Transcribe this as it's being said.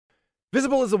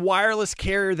Visible is a wireless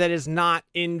carrier that is not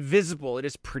invisible. It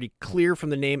is pretty clear from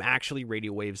the name. Actually,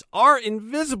 radio waves are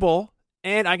invisible,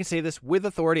 and I can say this with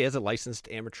authority as a licensed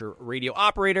amateur radio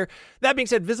operator. That being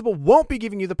said, Visible won't be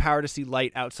giving you the power to see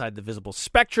light outside the visible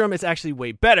spectrum. It's actually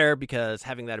way better because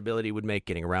having that ability would make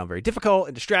getting around very difficult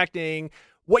and distracting.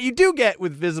 What you do get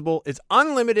with Visible is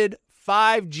unlimited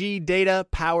 5G data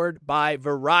powered by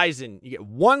Verizon. You get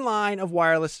one line of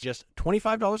wireless, just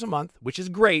 $25 a month, which is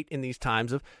great in these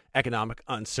times of economic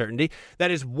uncertainty. That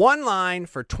is one line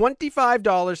for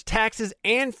 $25, taxes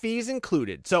and fees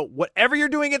included. So whatever you're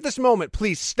doing at this moment,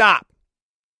 please stop.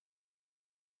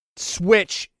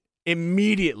 Switch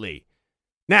immediately.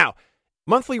 Now,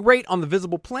 monthly rate on the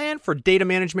Visible plan for data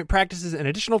management practices and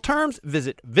additional terms,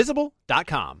 visit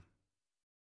visible.com.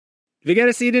 Wie geht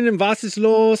es Ihnen? Was ist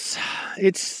los?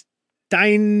 It's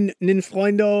dein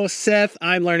Freund Seth.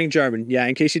 I'm learning German. Yeah,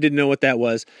 in case you didn't know what that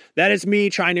was. That is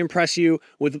me trying to impress you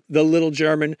with the little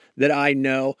German that I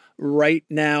know. Right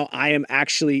now, I am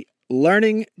actually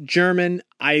learning German.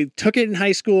 I took it in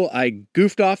high school. I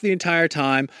goofed off the entire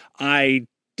time. I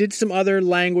did some other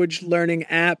language learning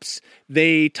apps.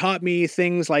 They taught me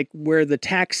things like where the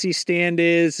taxi stand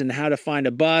is and how to find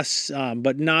a bus,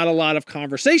 but not a lot of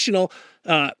conversational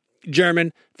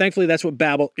German. Thankfully, that's what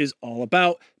Babbel is all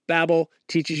about. Babbel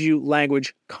teaches you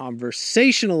language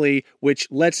conversationally, which,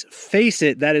 let's face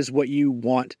it, that is what you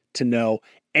want to know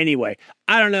anyway.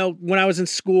 I don't know. When I was in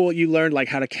school, you learned like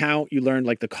how to count. You learned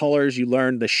like the colors. You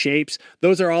learned the shapes.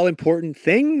 Those are all important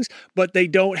things, but they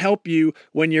don't help you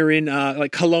when you're in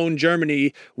like Cologne,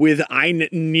 Germany with Ein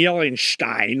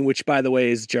Nierenstein, which, by the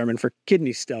way, is German for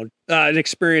kidney stone. An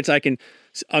experience I can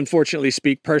unfortunately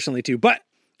speak personally to, but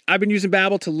I've been using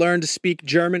Babbel to learn to speak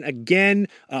German again,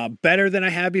 better than I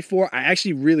have before. I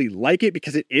actually really like it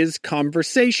because it is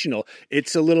conversational.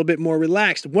 It's a little bit more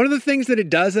relaxed. One of the things that it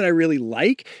does that I really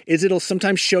like is it'll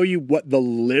sometimes show you what the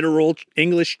literal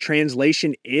English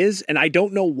translation is. And I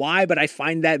don't know why, but I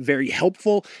find that very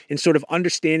helpful in sort of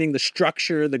understanding the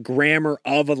structure, the grammar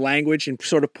of a language and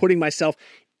sort of putting myself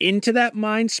into that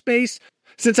mind space.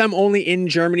 Since I'm only in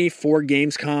Germany for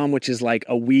Gamescom, which is like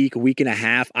a week and a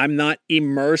half, I'm not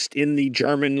immersed in the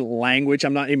German language.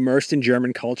 I'm not immersed in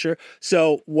German culture.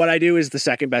 So what I do is the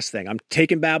second best thing. I'm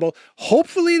taking Babbel.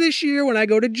 Hopefully this year when I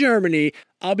go to Germany,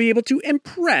 I'll be able to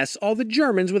impress all the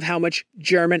Germans with how much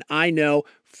German I know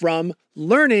from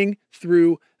learning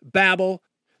through Babbel.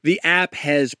 The app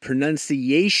has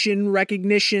pronunciation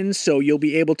recognition, so you'll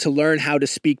be able to learn how to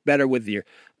speak better with your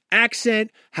accent,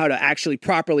 how to actually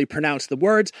properly pronounce the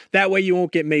words. That way you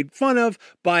won't get made fun of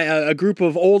by a group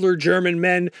of older German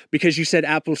men because you said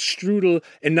Apfelstrudel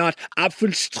and not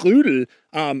Apfelstrudel.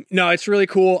 No, it's really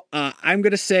cool. I'm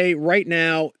going to say right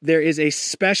now there is a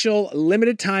special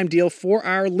limited time deal for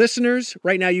our listeners.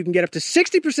 Right now you can get up to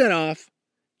 60% off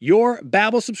your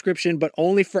Babbel subscription, but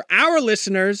only for our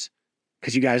listeners,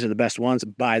 because you guys are the best ones,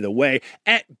 by the way,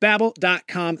 at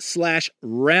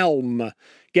babbel.com/realm.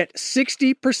 Get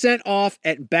 60% off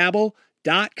at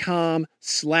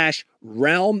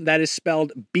babbel.com/realm. That is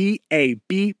spelled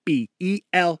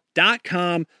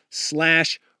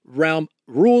BABBEL.com/realm.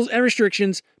 Rules and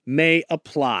restrictions may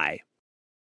apply.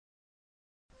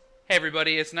 Hey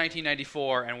everybody, it's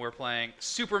 1994 and we're playing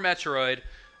Super Metroid.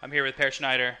 I'm here with Per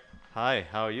Schneider. Hi,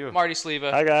 how are you? Marty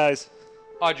Sleva. Hi guys.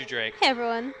 Audrey Drake. Hey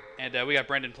everyone. And we got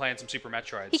Brendan playing some Super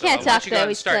Metroid. He can't talk though,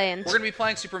 he's playing. We're going to be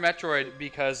playing Super Metroid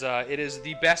because it is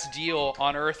the best deal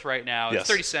on Earth right now. It's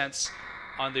 30 cents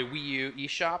on the Wii U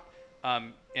eShop.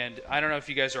 And I don't know if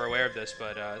you guys are aware of this,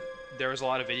 but there was a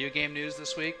lot of video game news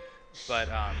this week, but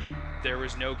there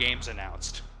was no games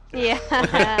announced. Yeah.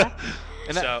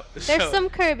 There's some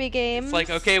Kirby games. It's like,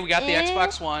 okay, we got the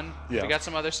Xbox One. Yeah. We got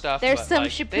some other stuff. There's some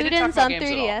Shippudens on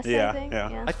 3DS, I think.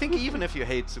 Yeah. I think even if you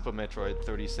hate Super Metroid,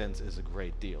 30 cents is a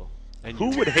great deal. And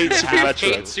who would hate Super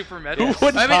Metroid? Hate Super Metroid? Who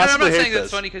wouldn't I'm not saying this?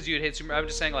 that's funny because you would hate Super. I'm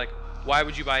just saying, like, why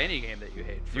would you buy any game that you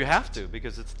hate? You have to,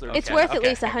 because it's 30 It's worth at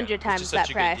least 100 times that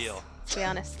price, to be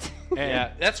honest.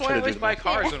 Yeah, that's why I always buy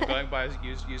cars when I'm going by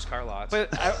used car lots.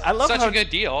 But I love such a good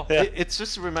deal. Yeah. It's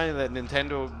just a reminder that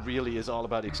Nintendo really is all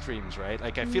about extremes, right?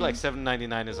 Like I feel like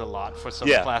 $7.99 is a lot for some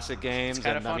classic games. It's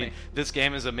kind of funny. I mean, this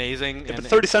game is amazing. Yeah, but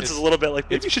 30 cents is a little bit like,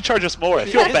 maybe you should charge us more. I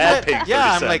feel bad paying 30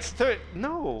 cents. I'm like,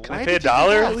 no. Can I pay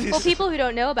 $1 at least? Well, people who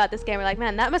don't know about this game are like,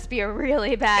 man, that must be a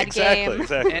really bad game.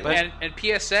 Exactly. And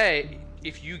PSA,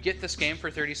 if you get this game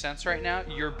for 30 cents right now,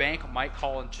 your bank might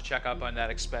call in to check up on that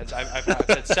expense. I've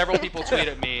had several people tweet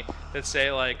at me that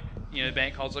say, like, the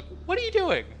bank calls like, "What are you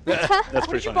doing? That's What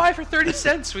pretty did you funny. buy for 30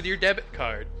 cents with your debit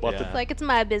card?" What Yeah. the- Like, it's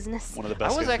my business. one of the I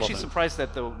best was games. actually Love it. surprised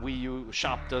that the Wii U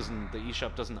shop the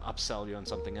eShop doesn't upsell you on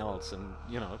something else, and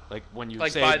like when you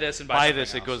Like, say buy this and buy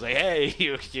this, something it goes else. like, hey,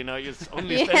 you only Yeah.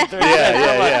 spend 30 Yeah,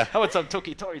 cents. yeah. How about some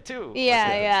Toki Tori too?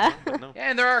 Yeah. No. Yeah,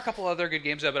 and there are a couple other good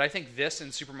games though, but I think this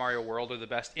and Super Mario World are the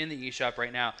best in the eShop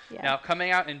right now. Yeah. Now,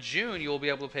 coming out in June, you'll be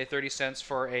able to pay 30 cents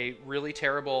for a really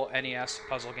terrible NES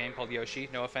puzzle game called Yoshi.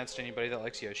 No offense to anybody that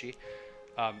likes Yoshi.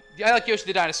 I like Yoshi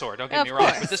the dinosaur. Don't get Of me wrong,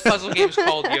 course. but this puzzle game is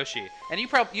called Yoshi, and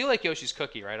you like Yoshi's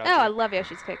Cookie, right? Oh, Audrey? I love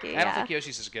Yoshi's Cookie. I don't think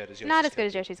Yoshi's as good as Yoshi's Not as good Cookie.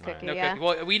 as Yoshi's Cookie, No yeah. cookie.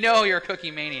 Well, we know you're a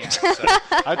cookie maniac. So.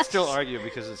 I'd still argue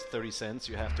because it's 30 cents,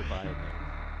 you have to buy it.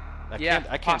 I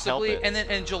can't possibly. help it. And then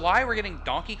in July we're getting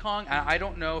Donkey Kong. I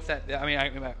don't know if that. I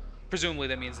mean, presumably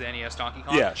that means the NES Donkey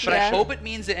Kong. Yeah, But sure. I Yeah. hope it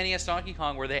means the NES Donkey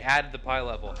Kong where they added the pie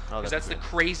level. Because that'd that's be the great.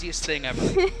 craziest thing ever.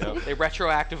 They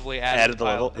retroactively added the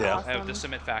pie level, yeah. of the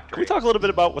Cement Factory. Can we talk a little bit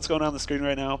about what's going on the screen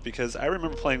right now? Because I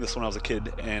remember playing this when I was a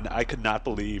kid, and I could not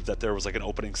believe that there was like an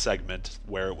opening segment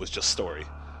where it was just story.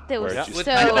 That was Where so you With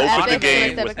an epic. open the game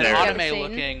It was with epic an I've narrative. ever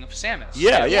seen. anime-looking Samus.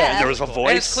 Yeah, Yeah. and there was a voice.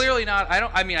 And it's clearly not.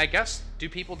 I guess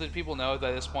did people know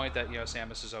by this point that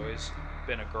Samus has always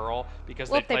been a girl because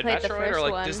Well, they if they played played the Metroid, or first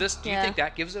like one, do you yeah. think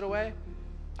that gives it away?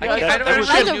 Yeah, I that don't was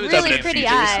It understand has a who really feminine pretty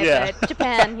features, eye, yeah. but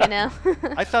Japan,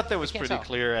 I thought that was can't pretty tell.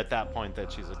 clear at that point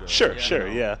that she's a girl. Sure, Yeah. sure,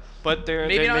 yeah. But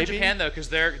Maybe not in Japan though, because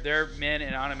their men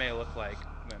in anime look like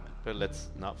women. But let's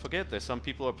not forget, there's some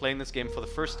people who are playing this game for the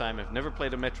first time, have never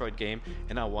played a Metroid game,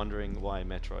 and are wondering why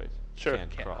Metroid Sure. can't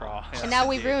Can't crawl. crawl. and now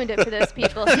we ruined it for those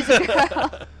people. She's a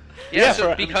girl. Yeah,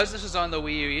 for- because this is on the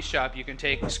Wii U eShop, you can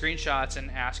take screenshots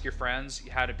and ask your friends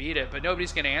how to beat it, but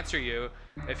nobody's going to answer you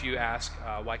if you ask,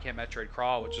 why can't Metroid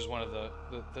crawl, which is one of the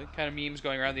kind of memes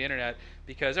going around the internet,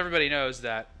 because everybody knows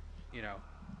that,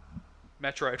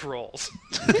 Metroid rolls.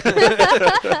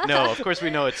 No, of course we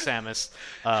know it's Samus,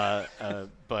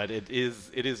 but it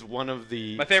is one of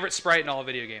the... My favorite sprite in all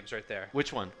video games right there.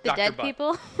 Which one? The Dr. dead Butt.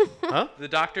 people. Huh? The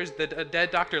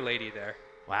dead doctor lady there.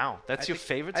 Wow, that's your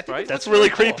favorite sprite? That's really really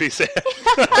cool. creepy, Sam.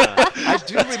 I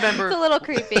do remember... It's a little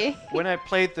creepy. When I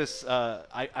played this,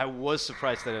 I was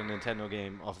surprised that a Nintendo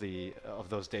game of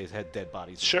those days had dead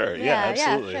bodies. Sure, yeah,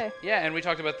 absolutely. sure. Yeah, and we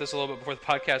talked about this a little bit before the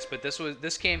podcast, but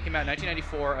this game came out in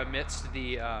 1994 amidst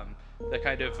the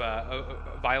kind of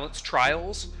violence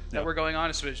trials that Yep. were going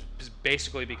on. So it was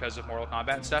basically because of Mortal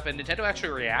Kombat and stuff. And Nintendo actually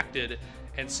reacted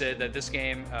and said that this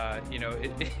game,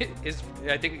 it is.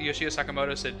 I think Yoshio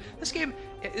Sakamoto said this game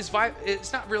is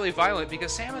it's not really violent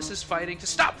because Samus is fighting to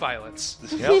stop violence.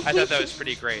 Yep. I thought that was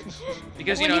pretty great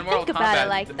because When in you Mortal think about Kombat it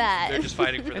like that. they're just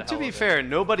fighting for the And to hell be of it. fair,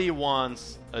 nobody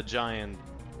wants a giant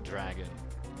dragon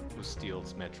who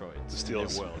steals Metroids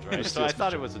Steals- in their world, who right? So steals I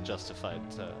thought it Metroid. was a justified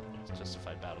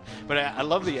battle. But I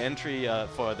love the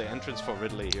entrance for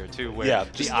Ridley here too, where Yeah,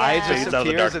 the just eye fades just out of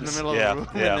the appears in the darkness. middle Yeah, of the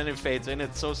room yeah. and then it fades in.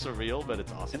 It's so surreal, but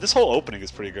it's awesome. And this whole opening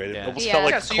is pretty great. It Yeah. almost Yeah. felt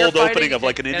like Yeah, a so you're cold opening fighting of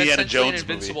like an an Indiana essentially Jones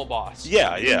an invincible movie. boss.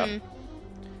 Yeah, yeah.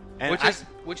 And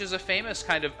Which is a famous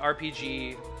kind of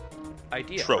RPG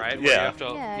idea, Trope, right? Where yeah. you have to,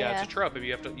 Yeah, it's a trope.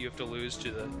 You have to lose to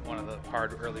one of the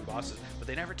hard early bosses, but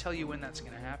they never tell you when that's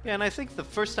going to happen. Yeah, and I think the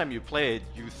first time you play it,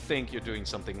 you think you're doing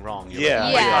something wrong. You're Yeah.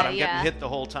 like, oh my Yeah, god, I'm yeah. getting hit the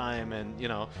whole time, and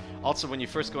also when you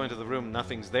first go into the room,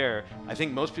 nothing's there. I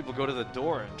think most people go to the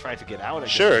door and try to get out again.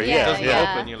 Sure, It yeah, doesn't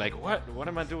yeah. open. You're like, what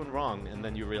am I doing wrong? And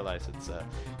then you realize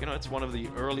it's one of the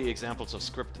early examples of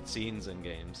scripted scenes in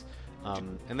games.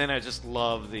 And then I just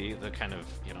love the kind of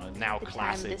now The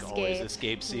classic timed always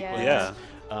escape. escape sequence. Yeah.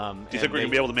 Do you think and we're gonna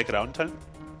be able to make it out in time?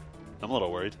 I'm a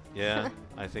little worried. Yeah,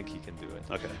 I think he can do it.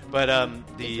 Okay. But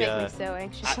He's making me so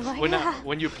anxious. I'm like,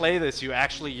 when you play this, you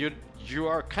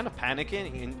are kind of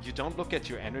panicking and you don't look at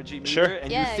your energy meter Sure.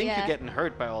 and Yeah, you think yeah. you're getting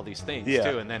hurt by all these things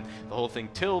Yeah. too, and then the whole thing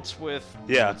tilts with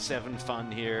Yeah. 7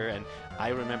 fun here, and I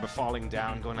remember falling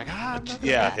down, going like, I'm not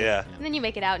Yeah, gonna-" yeah. And then you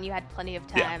make it out and you had plenty of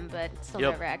Yeah. time, but it's still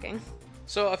Yep. nerve-wracking.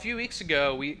 So a few weeks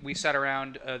ago, we sat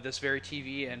around this very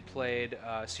TV and played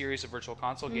a series of Virtual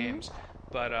Console games.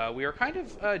 But we were kind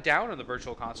of down on the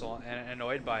Virtual Console and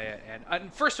annoyed by it.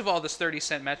 And first of all, this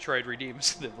 30-cent Metroid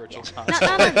redeems the Virtual Console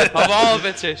Not of all of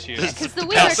its issues. Because the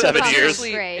Wii past Virtual 7 Console years.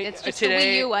 is great. It's just Today- the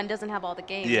Wii U one doesn't have all the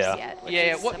games Yeah. yet, which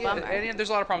Yeah, is well, a bummer. and there's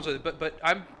a lot of problems with it. But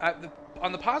I'm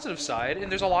on the positive side, and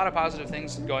there's a lot of positive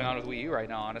things going on with Wii U right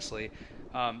now. Honestly,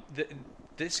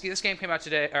 this game came out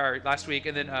today or last week,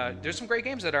 and then there's some great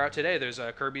games that are out today. There's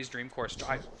Kirby's Dream Course, which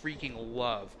I freaking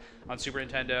love on Super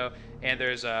Nintendo, and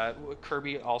there's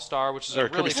Kirby All Star, which is Or a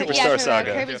really Kirby cool Superstar yeah,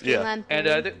 Saga. Kirby's Yeah. Dream Land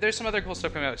and 3. there's some other cool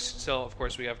stuff coming out still. Of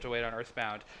course, we have to wait on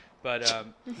Earthbound. But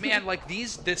man, like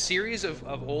the series of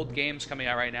old games coming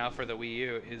out right now for the Wii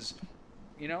U is,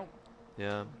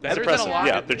 Yeah. Better than a lot.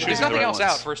 Yeah, they're There's choosing nothing the right else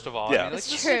ones. out. First of all, Yeah. I mean,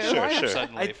 It's let's true. just get a lineup Sure.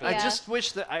 suddenly. I Yeah. just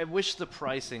wish that the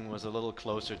pricing was a little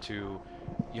closer to,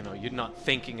 you're not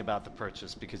thinking about the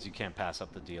purchase because you can't pass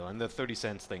up the deal. And the 30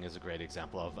 cents thing is a great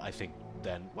example of, I think,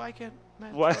 then why can't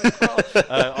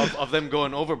of them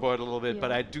going overboard a little bit. Yeah.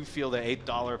 But I do feel the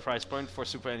 $8 price point for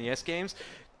Super NES games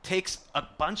takes a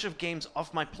bunch of games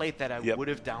off my plate that I would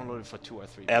have downloaded for 2 or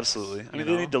 3 bucks. Absolutely. I mean,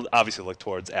 they need to obviously look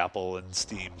towards Apple and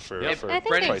Steam for, Yep. for I think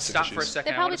Brendan, pricing stop for a issues. second.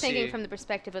 They're I probably want to thinking see. from the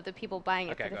perspective of the people buying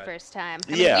it Okay, for go the ahead. first time.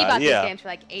 I Yeah, mean, we bought yeah. these games for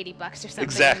like $80 or something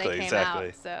Exactly, when they came exactly.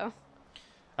 out. So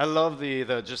I love the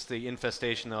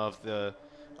infestation of the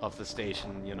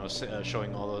station,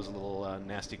 showing all those little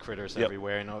nasty critters Yep.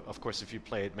 everywhere. And of course, if you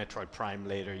played Metroid Prime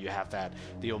later, you have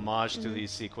the homage to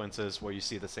these sequences where you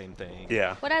see the same thing.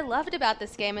 Yeah. what I loved about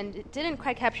this game, and it didn't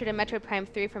quite capture it in Metroid Prime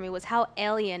 3 for me, was how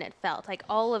alien it felt. Like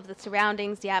all of the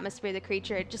surroundings, the atmosphere, the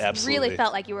creature, it just Absolutely. really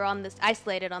felt like you were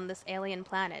isolated on this alien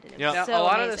planet. And it Yeah. was Now, so a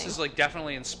lot amazing. of this is like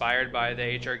definitely inspired by the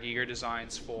H.R. Giger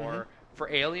designs for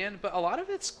Alien, but a lot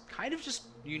of it's kind of just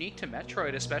unique to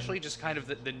Metroid, especially just kind of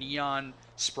the neon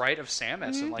sprite of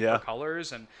Samus and like Yeah. her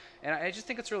colors, and I just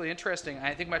think it's really interesting.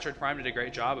 I think Metroid Prime did a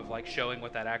great job of like showing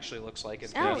what that actually looks like. In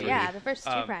Oh 3D. yeah, the first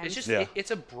two primes. It's just Yeah. it's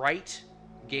a bright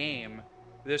game.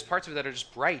 There's parts of it that are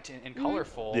just bright and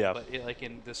colorful, Yeah. but like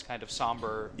in this kind of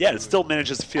somber. Yeah, it mood. still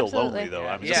manages to feel Absolutely. lonely, though.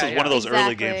 I mean, Yeah, this is one of those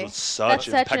early Exactly. games with such That's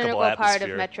such an impeccable integral part of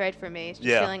atmosphere. Metroid for me. It's just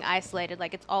Yeah. feeling isolated,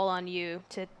 like it's all on you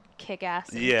to kick ass.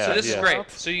 and Yeah, So this yeah. is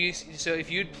great. So if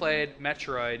you'd played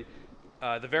Metroid,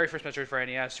 the very first Metroid for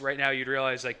NES, right now you'd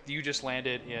realize like you just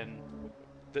landed in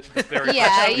the very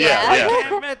Yeah, first. Yeah.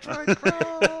 Metroid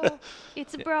Pro!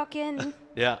 It's broken.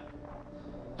 Yeah.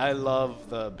 I love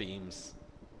the beams.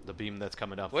 The beam that's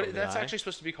coming up from That's the eye. actually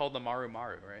supposed to be called the Maru,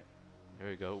 right? There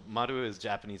we go. Maru is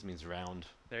Japanese, means round.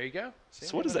 There you go. See,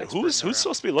 So what is I'm an that? expert Who's in that.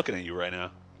 supposed to be looking at you right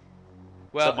now?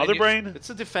 Well, Is that Mother and you- Brain? It's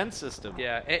a defense system.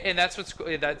 Yeah, and that's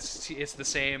it's the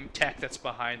same tech that's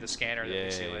behind the scanner that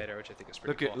we see Yeah. later, which I think is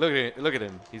pretty Look cool. at look at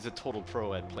him. He's a total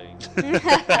pro at playing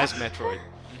as Metroid.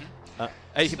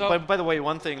 Hey, So- by the way,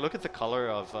 one thing. Look at the color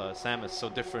of Samus. So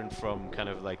different from kind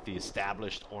of like the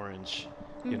established orange.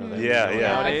 That we Yeah, know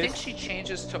yeah. I nowadays. think she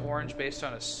changes to orange based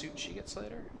on a suit she gets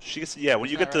later. She gets, when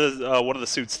you that get the one of the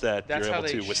suits that That's you're how able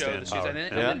they to show withstand the suits, power. and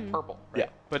then, Yeah. and then purple. Right? Yeah.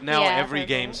 But now Yeah, every purple.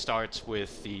 game starts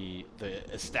with the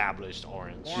established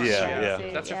orange. Orange, Yeah.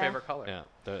 That's her Yeah. favorite color. Yeah,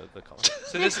 the color.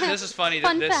 So this is funny.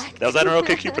 Fun that this fact. That was on our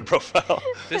OkCupid profile.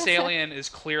 this alien is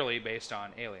clearly based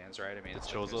on Aliens, right? I mean, it's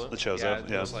Chozo? like, The Chozo, yeah.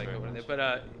 yeah. It was like, but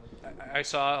I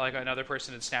saw like another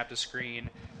person had snapped a screen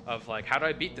of like, how do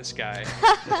I beat this guy?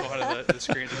 It's one of the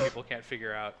screens that people can't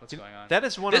figure out what's going on. That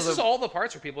is one This of is the. all the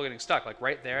parts where people are getting stuck, like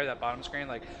right there, that bottom screen,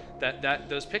 like that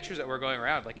those pictures that were going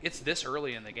around, like it's this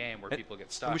early in the game where people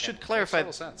get stuck. We and should it makes clarify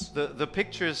total sense. the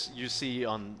pictures you see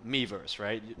on Miiverse,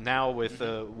 right? Now with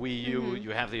the Wii U, you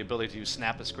have the ability to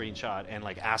snap a screenshot and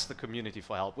like ask the community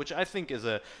for help, which I think is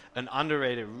an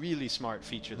underrated, really smart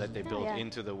feature that they built yeah.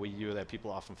 into the Wii U that people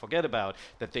often forget about.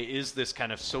 That there is this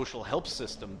kind of social help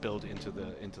system built into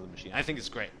the machine. I think it's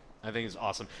great. I think it's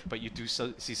awesome. But you do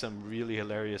see some really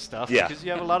hilarious stuff Yeah. because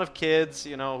you have a lot of kids,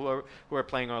 who are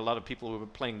playing, or a lot of people who are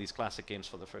playing these classic games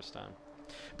for the first time.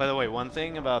 By the way, one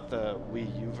thing about the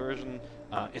Wii U version,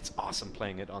 it's awesome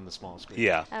playing it on the small screen.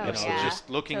 Yeah. Oh, You know, yeah. just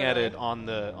looking at it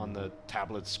Totally. on the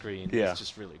tablet screen Yeah. is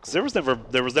just really cool. There was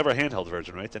never a handheld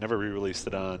version, right? They never re-released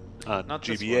it on Not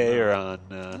this GBA one, no. or on.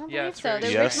 I don't Yeah, believe it's so. very The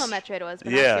strange. original Metroid was,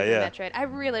 but Yeah, not 3D yeah. Metroid. I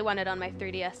really want it on my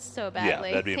 3DS so badly.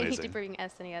 that'd be They need amazing. to bring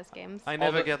SNES games. I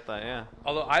never Although- get that, yeah.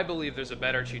 Although I believe there's a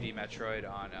better 2D Metroid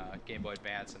on Game Boy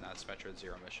Advance, and that's Metroid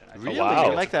Zero Mission. I Really? wow.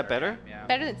 You like that better? Yeah.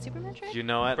 Better than Super Metroid? You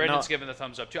know what? Brendan's No, given the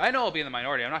thumbs up too. I know I'll be in the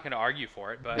minority. I'm not going to argue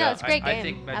for it, but No, it's a great I game.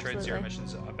 think Metroid Absolutely. Zero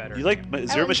Mission's a better. You like game. I Zero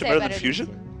wouldn't Mission say better than than Fusion?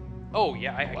 Super. Oh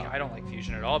yeah, Wow. I don't like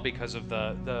Fusion at all because of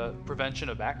the prevention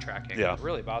of backtracking. Yeah. It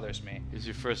really bothers me. is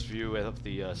your first view of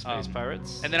the Space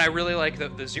Pirates? And then I really like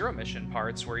the Zero Mission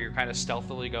parts where you're kind of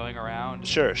stealthily going around.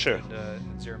 Sure.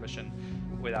 In Zero Mission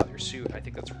without your suit. I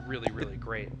think that's really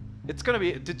great. It's gonna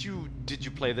be. Did you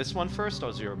play this one first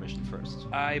or Zero Mission first?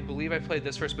 I believe I played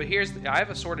this first, but I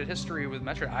have a sordid history with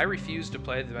Metroid. I refused to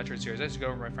play the Metroid series. I used to go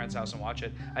over to my friend's house and watch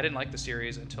it. I didn't like the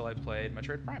series until I played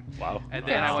Metroid Prime. Wow. And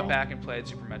then I Wow. went back and played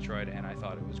Super Metroid, and I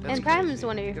thought it was great. And Prime crazy. is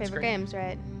one of your It's favorite great. games,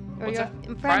 right? Or What's your,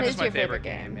 that? Prime is my your favorite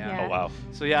game, yeah. Oh wow.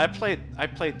 So yeah, I played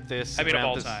this. I mean, of around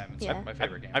all this- time, it's Yeah. my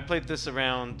favorite game. I played this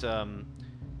around,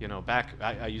 back.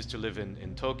 I used to live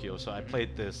in Tokyo, so I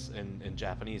played this in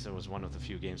Japanese. It was one of the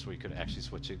few games where you could actually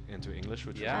switch it into English,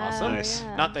 which Yeah. was awesome. Nice.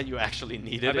 yeah. Not that you actually I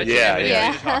needed bet it. you Yeah, I yeah.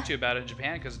 need to talk to you about it in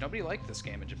Japan because nobody liked this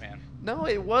game in Japan. No,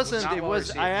 it wasn't. not It well was.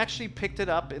 received. I actually picked it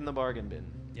up in the bargain bin.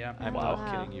 Yeah. I'm Wow.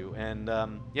 not kidding you. And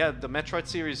the Metroid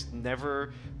series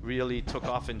never really took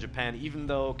off in Japan, even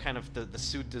though kind of the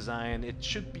suit design, it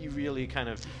should be really kind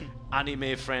of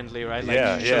anime friendly, right?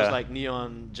 Like shows like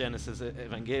Neon Genesis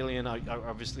Evangelion are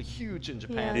obviously huge in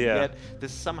Japan, and yet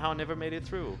this somehow never made it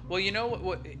through. Well, you know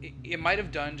what it might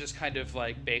have done just kind of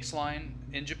like baseline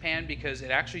in Japan, because it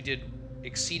actually did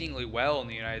exceedingly well in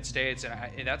the United States,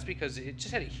 and that's because it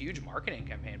just had a huge marketing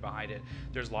campaign behind it.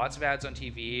 There's lots of ads on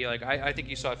TV. Like I think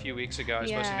you saw a few weeks ago, I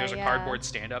was posting there's a cardboard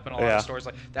stand-up in a lot of stores.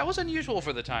 Like that was unusual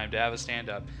for the time to have a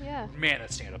stand-up. Yeah. Man,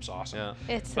 that stand-up's awesome.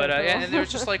 Yeah. It's so but cool. and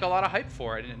there's just like a lot of hype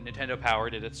for it, and Nintendo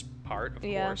Power did its part, of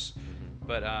course.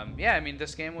 But I mean,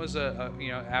 this game was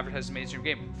advertised as an amazing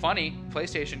game. Funny,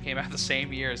 PlayStation came out the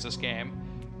same year as this game.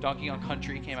 Donkey Kong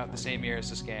Country came out the same year as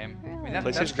this game. Really? I mean,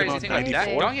 that's crazy thing. Like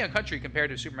that, Donkey Kong Country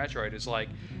compared to Super Metroid is like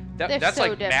that's so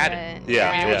like different. Madden.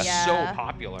 I mean, it was so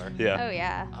popular. Oh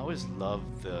yeah. I always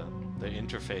loved the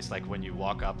interface, like when you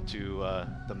walk up to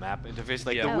the map interface,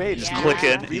 like the Oh, way just it's click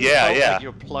in. really like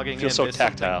you're plugging Feels in. so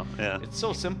tactile. Yeah. It's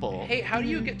so simple. Hey, how do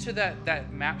you get to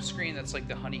that map screen that's like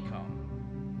the honeycomb?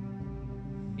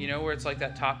 You know, where it's like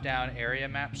that top-down area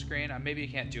map screen? Maybe you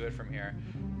can't do it from here.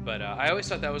 But I always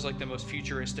thought that was like the most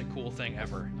futuristic, cool thing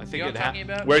ever. I think you know what I'm talking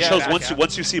about? Where it shows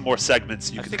once you see more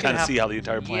segments, you can kind of see how the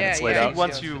entire planet's laid out.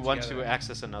 Once you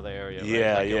access another area,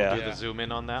 do the zoom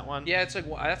in on that one. Yeah, it's like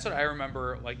that's what I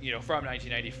remember, like from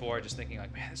 1994, just thinking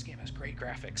like, man, this game has great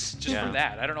graphics. Just from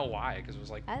that, I don't know why, because it was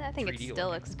like I think 3D it still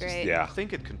looks great. I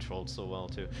think it controlled so well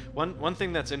too. One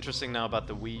thing that's interesting now about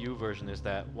the Wii U version is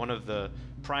that one of the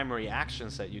primary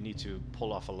actions that you need to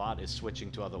pull off a lot is switching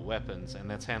to other weapons, and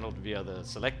that's handled via the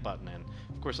select button. And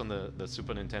of course, on the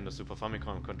Super Nintendo Super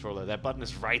Famicom controller, that button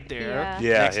is right there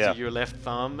next to your left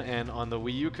thumb, and on the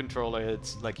Wii U controller,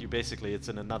 it's like it's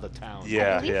in another town.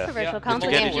 I believe for virtual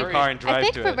console games,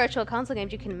 for virtual console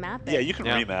games, you can map it. Yeah, you can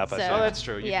remap. So, that's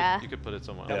true. You could put it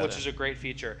somewhere else. Which is a great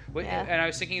feature. And I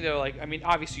was thinking though, like, I mean,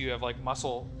 obviously you have like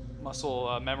muscle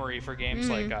memory for games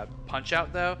like Punch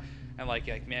Out though. And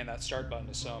like man, that start button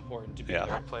is so important to be able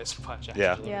to replace Punch Out.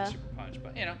 Super Punch,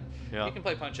 but you can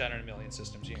play Punch Out on a million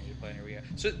systems. You need to play it here.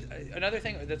 So another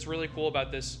thing that's really cool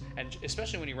about this, and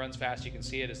especially when he runs fast, you can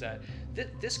see it, is that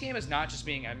this game is not just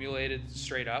being emulated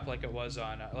straight up like it was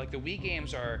on like the Wii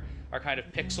games are kind of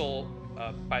pixel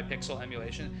by pixel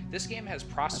emulation. This game has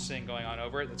processing going on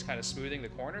over it that's kind of smoothing the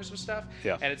corners of stuff.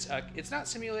 Yeah. And it's not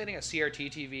simulating a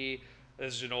CRT TV.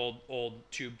 This is an old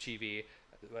tube TV.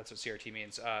 That's what CRT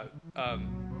means.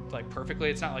 Like perfectly,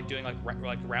 it's not like doing like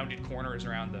rounded corners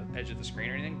around the edge of the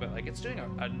screen or anything, but like it's doing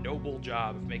a noble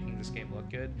job of making this game look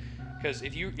good. Because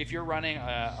if you're running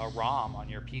a ROM on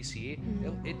your PC,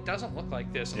 it doesn't look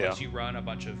like this unless you run a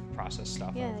bunch of process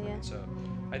stuff over it. So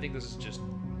I think this is just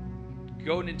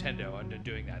go Nintendo on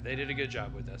doing that. They did a good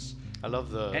job with this. I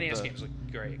love the NES games look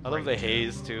great. I love the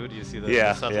haze too. Do you see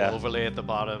the subtle overlay at the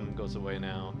bottom goes away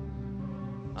now?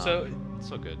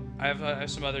 So good. I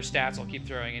have some other stats I'll keep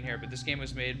throwing in here, but this game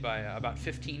was made by about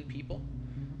 15 people,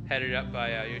 headed up by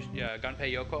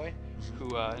Gunpei Yokoi,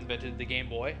 who invented the Game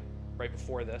Boy right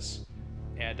before this,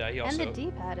 and he also... And the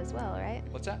D-pad as well, right?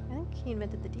 What's that? I think he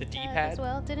invented the D-pad, D-pad as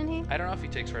well, didn't he? I don't know if he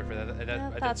takes credit for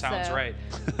that. That sounds so. Right.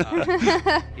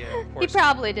 Yeah, of course. He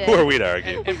probably did. Who are we to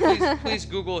argue? And please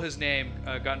Google his name,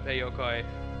 Gunpei Yokoi,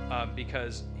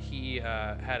 because he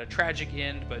had a tragic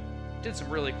end, but did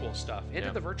some really cool stuff. It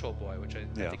did the Virtual Boy, which I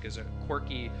think is a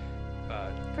quirky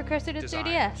precursor to design,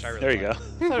 3DS. really there you go.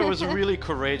 I thought it was a really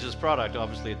courageous product.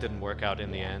 Obviously, it didn't work out in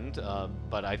the end,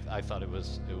 but I thought it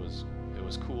was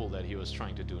cool that he was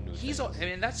trying to do new things. I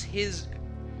mean, that's his.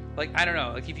 Like, I don't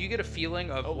know. Like, if you get a feeling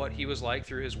of what he was like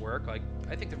through his work, like,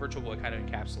 I think the Virtual Boy kind of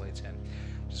encapsulates him,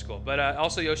 which is cool. But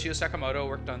also, Yoshio Sakamoto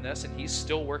worked on this, and he's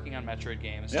still working on Metroid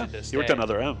games to this day. He worked on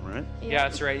Other M, right? Yeah,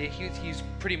 that's right. He's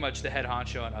pretty much the head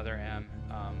honcho on Other M.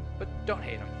 But don't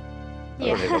hate him.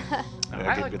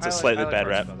 It's a slightly bad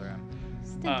rap.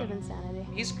 Stint of insanity.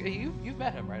 You've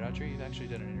met him, right, Audrey? You've actually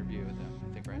done an interview with him,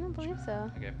 I think, right? I don't believe so.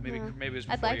 Okay, maybe it was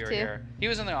I'd before like you were to. here. He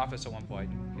was in the office at one point.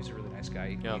 He's a really nice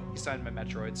guy. He signed my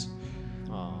Metroids.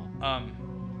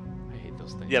 I hate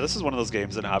those things. Yeah, this is one of those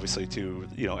games, and obviously, too,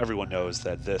 everyone knows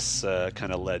that this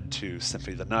kind of led to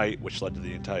Symphony of the Night, which led to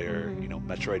the entire,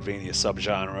 Metroidvania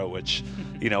subgenre, which,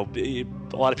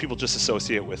 a lot of people just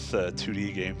associate with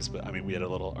 2D games. But I mean, we had a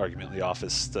little argument in the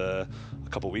office a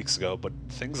couple weeks ago. But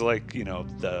things like,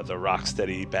 the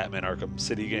Rocksteady Batman Arkham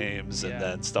City games, and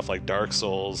then stuff like Dark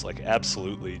Souls, like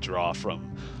absolutely draw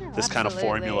from this kind of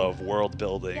formula of world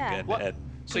building and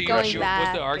so what's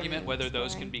the argument whether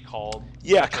those can be called?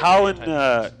 Yeah, Colin.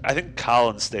 I think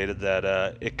Colin stated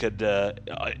that it could,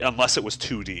 unless it was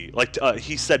 2D. Like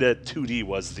he said, 2D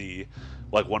was the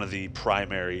like one of the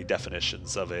primary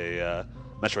definitions of a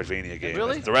Metroidvania game.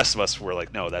 Really? The rest of us were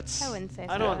like, no, that's... I wouldn't say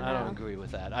so. I don't no. agree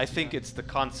with that. I think it's the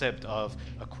concept of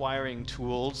acquiring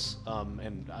tools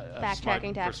and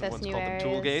Backtracking to access new called them areas.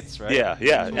 tool gates, right? Yeah,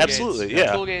 Tool absolutely, gates,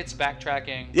 yeah. Tool gates,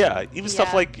 backtracking. Yeah, even stuff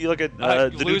Yeah. like you look at the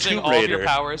new losing Tomb all Raider. of your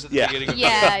powers at the beginning of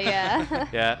Yeah.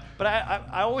 Yeah, but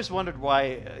I always wondered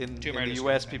why in Tomb the Raider's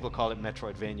US great. people call it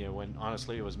Metroidvania when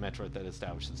honestly it was Metroid that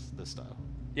established this style.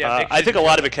 Yeah, I think a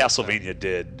lot of it Castlevania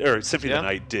did, or Symphony of the Yeah.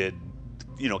 Night did,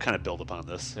 kind of build upon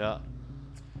this. Yeah.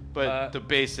 But the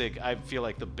basic, I feel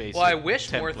like the basic. Well, I wish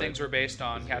more template things were based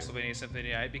on Castlevania Symphony of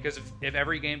the Night, because if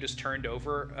every game just turned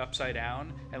over upside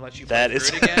down and lets you play That through is-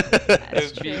 it again,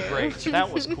 it would be true. great. That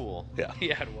was cool. Yeah.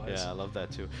 Yeah, it was. Yeah, I love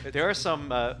that too. There are some,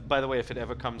 by the way, if it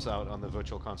ever comes out on the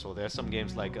Virtual Console, there are some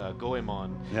games like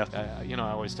Goemon. Yeah. I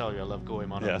always tell you I love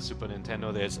Goemon Yeah. on the Super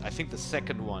Nintendo. I think the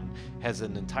second one has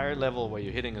an entire level where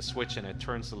you're hitting a switch and it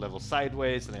turns the level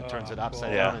sideways and it turns it upside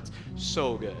cool. down. Yeah. It's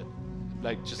so good.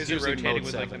 Like just Is it using rotating mode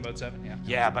with 7. like the mode 7? Yeah.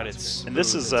 Yeah, but it's And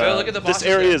this is smooth. So look at the this bosses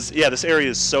area is this area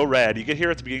is so rad. You get here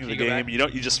at the beginning Can of you the go game,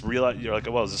 back? you just realize you're like,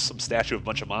 oh, well, there's some statue of a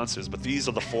bunch of monsters, but these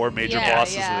are the 4 major Yeah,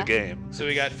 bosses yeah. of the game. So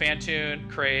we got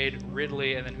Fantoon, Kraid,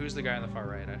 Ridley, and then who's the guy on the far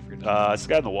right? I forget. It's the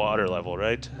guy in the water level,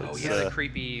 right? Oh It's, yeah, the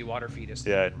creepy water fetus.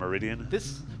 yeah, in Meridian.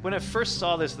 This, when I first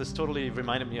saw this totally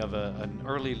reminded me of an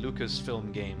early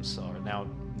Lucasfilm games, or now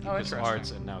Lucas Arts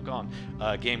interesting. and now gone,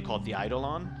 a game called The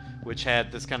Eidolon, which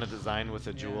had this kind of design with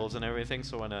the jewels and everything.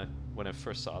 So when I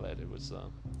first saw that, it was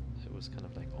kind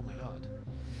of like, oh my god,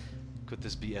 could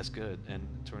this be as good? And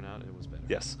it turned out it was better.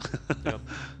 Yes. Yep.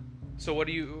 So what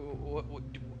do you?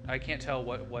 I can't tell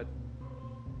what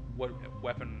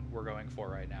weapon we're going for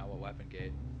right now. What weapon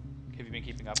gate? Have you been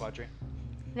keeping up, Audrey?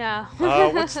 No.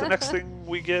 What's the next thing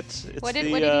we get? It's What did the,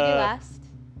 you do last?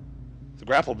 The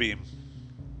grapple beam.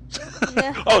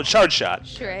 Yeah. Oh, charge shot.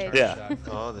 Charade. Yeah.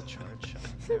 Oh, the charge shot.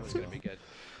 That was gonna be good.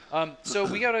 So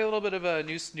we got a little bit of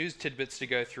news tidbits to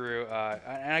go through,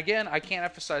 and again, I can't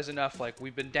emphasize enough. Like,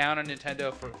 we've been down on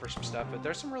Nintendo for some stuff, but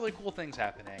there's some really cool things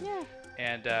happening. Yeah.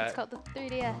 And It's called the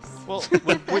 3DS. Well,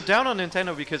 we're down on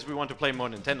Nintendo because we want to play more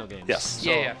Nintendo games. Yes.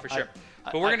 So yeah, for sure.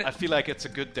 But we're gonna. I feel like it's a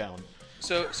good down.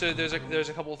 So there's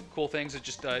a couple of cool things that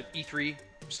just E3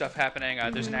 stuff happening.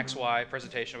 There's an XY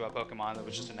presentation about Pokemon that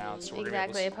was just announced. We're gonna be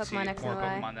able to Exactly, Pokemon see X more and Y.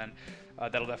 Pokemon then.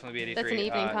 That'll definitely be at E3. That's an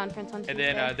evening conference on And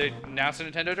then Tuesday. they announced a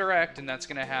Nintendo Direct, and that's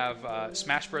gonna have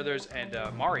Smash Brothers and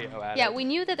Mario at Yeah, it. we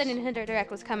knew that the Nintendo Direct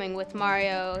was coming with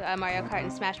Mario Kart,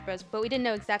 and Smash Bros. But we didn't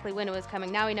know exactly when it was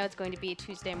coming. Now we know it's going to be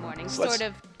Tuesday morning, So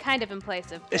kind of in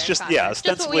place of. It's their just, conference.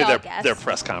 Just what we ostensibly all their guessed.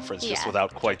 press conference, just Yeah.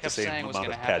 without quite the kept same saying was amount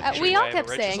of gonna happen. pageantry. We all Right, kept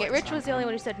but Rich was saying it. like, Rich "It's was the only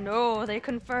one who said no. They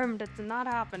confirmed it's not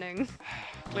happening.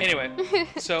 Anyway,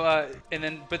 so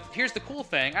but here's the cool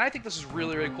thing, and I think this is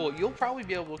really really cool. You'll probably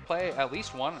be able to play at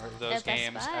least one of those At Best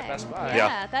games Buy. at Best Buy.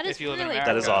 Yeah, that is if you live really in cool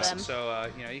America. That is of awesome. them.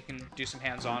 So you can do some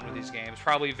hands-on with these games.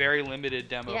 Probably very limited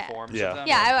demo Yeah. forms Yeah. of them.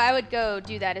 Yeah, I would go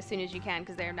do that as soon as you can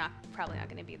because they're probably not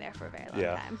going to be there for a very long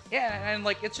Yeah. time. Yeah, and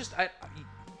like it's just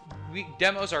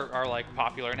demos are like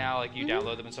popular now. Like you Mm-hmm.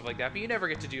 download them and stuff like that, but you never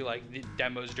get to do like the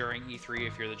demos during E3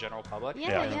 if you're the general public.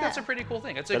 Yeah, I think that's a pretty cool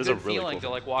thing. It's a That is a good really feeling cool to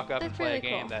like walk up and That's play a really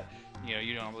game cool. that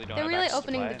you normally don't. They're have really access to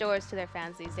opening the play. doors to their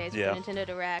fans these days Yeah. with the Nintendo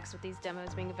Directs, with these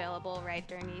demos being available right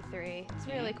during E3. It's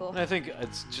really cool. And I think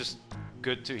it's just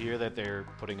good to hear that they're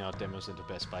putting out demos into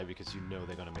Best Buy because you know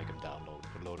they're going to make them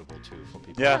downloadable too for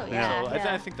people. Yeah, Oh, yeah. So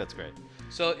I think that's great.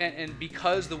 So and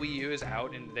because the Wii U is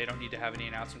out and they don't need to have any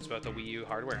announcements about the Wii U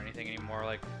hardware or anything anymore,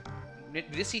 like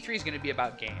this E3 is going to be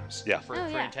about games for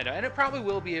Nintendo, and it probably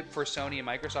will be for Sony and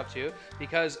Microsoft too,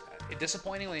 because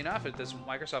disappointingly enough at this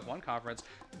Microsoft One conference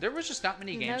there was just not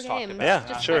many games talked games. about.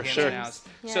 Yeah, not sure, many games sure. announced.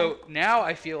 Yeah. So now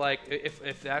I feel like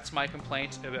if that's my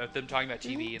complaint about them talking about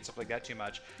TV and stuff like that too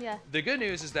much, Yeah. the good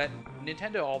news is that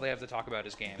Nintendo, all they have to talk about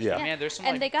is games. Yeah. And man, there's some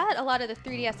and like, they got a lot of the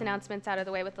 3DS announcements out of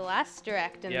the way with the last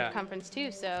Direct and Yeah. the conference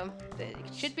too, so it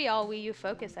should be all Wii U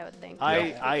focused, I would think. I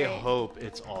That'd be great. hope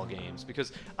it's all games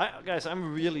because, guys,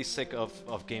 I'm really sick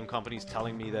of game companies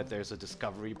telling me that there's a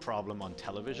discovery problem on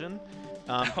television.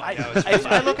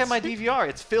 I look at my DVR;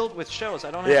 it's filled with shows.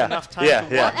 I don't have Yeah, enough time yeah,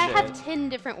 to yeah. watch I it. have 10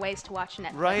 different ways to watch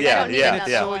Netflix. Right? I Yeah, don't need yeah, And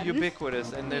another it's so one.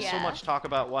 ubiquitous, and there's so Yeah. much talk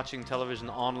about watching television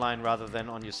online rather than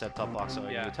on your set-top box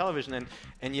or Yeah. your television,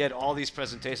 and yet all these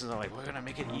presentations are like, we're gonna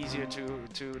make it easier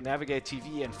to navigate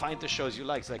TV and find the shows you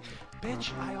like. It's like,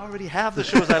 bitch, I already have the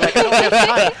shows I like. I don't have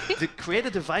time to create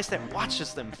a device that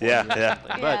watches them for Yeah, me. yeah.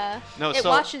 But Yeah. no, it so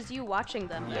watches you watching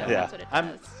them. Though. Yeah. That's what it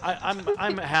does.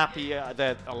 I'm happy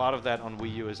that a lot of that on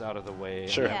Wii U is controllers out of the way.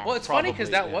 Sure. Yeah. Well, it's funny because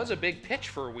Probably, that was a big pitch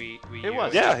for Wii U. It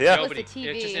was. Yeah, yeah. Nobody, It was the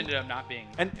it just TV. ended up not being.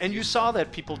 And you saw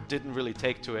that people didn't really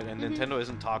take to it, and Mm-hmm. Nintendo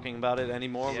isn't talking about it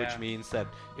anymore, Yeah. which means that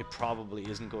it probably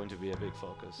isn't going to be a big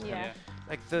focus. Yeah. Yeah.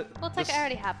 Like the Well, it's like I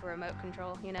already have a remote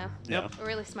control, you know? Yeah. A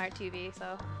really smart TV,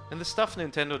 so. And the stuff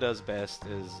Nintendo does best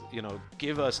is,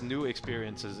 give us new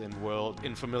experiences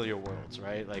in familiar worlds,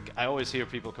 right? Like I always hear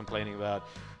people complaining about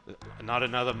not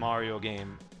another Mario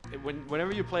game.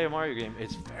 Whenever you play a Mario game,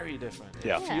 it's very different.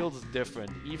 Yeah. It feels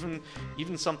different.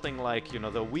 Even something like the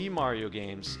Wii Mario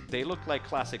games, they look like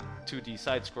classic 2D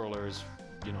side scrollers,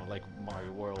 like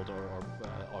Mario World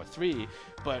or 3.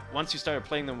 But once you started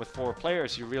playing them with 4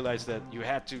 players, you realized that you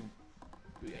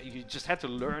just had to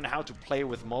learn how to play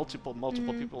with multiple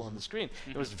people on the screen.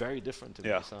 It was very different to me.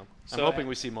 Yeah. So I'm So, hoping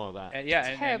we see more of that. And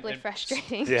yeah, Terribly and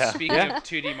frustrating. Yeah. Speaking of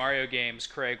 2D Mario games,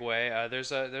 Craig Way, there's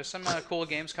some cool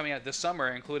games coming out this summer,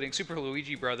 including Super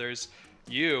Luigi Brothers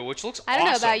U, which looks I don't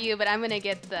know awesome. about you, but I'm gonna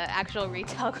get the actual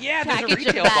retail Yeah, there's a package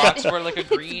retail of that. box for like a It's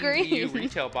green Wii U green.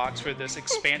 retail box for this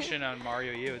expansion on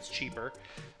Mario U. It's cheaper,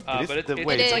 It is but the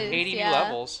way- it's like It is, 80 yeah. new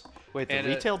levels. Wait, the and,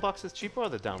 retail box is cheaper or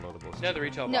the downloadables? No, the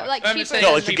retail No, box. like I'm just cheaper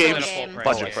saying No, it's like the cheaper game's than a full price.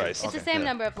 budget Yeah. price. It's the Okay, same yeah.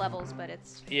 number of levels, but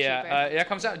it's cheaper. Yeah, it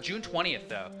comes out June 20th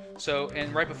though. So,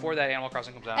 and right before that, Animal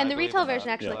Crossing comes out. And I the believe, retail on the version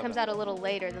actually 11th. comes out a little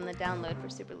later than the download for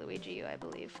Super Luigi U, I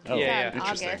believe. Oh, It's yeah, out yeah. in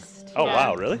Interesting. August. Oh, Yeah.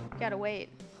 wow, really? Gotta wait.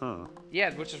 Huh.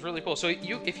 Yeah, which is really cool. So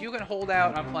if you can hold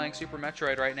out on playing Super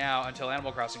Metroid right now until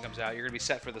Animal Crossing comes out, you're gonna be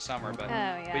set for the summer. But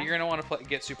yeah. but you're gonna want to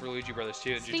get Super Luigi Brothers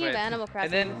 2. Speaking of Animal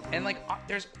Crossing. and like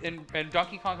there's and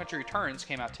Donkey Kong Country Returns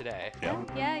came out today. Yeah.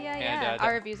 Yeah. And,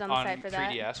 Our review's on the site for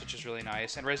that. 3DS, which is really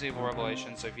nice, and Resident Evil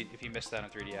Revelations. So if you missed that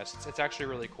on 3DS, it's actually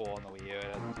really cool on the Wii U.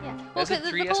 Yeah. Well, There's a 'cause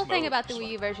the 3DS cool thing mode, about the so- Wii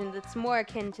U version that's more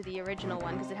akin to the original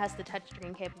one because it has the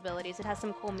touchscreen capabilities. It has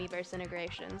some cool Miiverse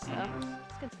integration, so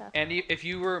it's good stuff. And if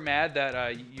you were mad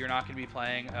that you're not going to be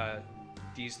playing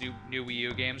these new Wii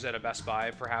U games at a Best Buy,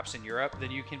 perhaps in Europe,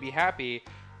 then you can be happy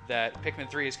that Pikmin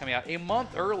 3 is coming out a month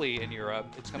early in Europe.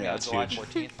 It's coming Yeah, out it's July huge.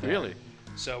 14th. there. Really?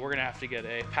 So we're gonna have to get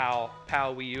a PAL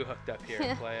Wii U hooked up here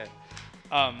and play it.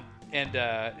 And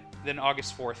then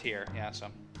August 4th here. Yeah, so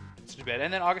it's too bad.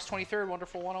 And then August 23rd,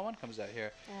 Wonderful 101 comes out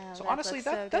here. Oh, So that honestly, looks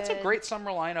so that's a good. great summer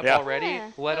lineup Yeah. already.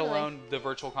 Yeah, let totally. alone the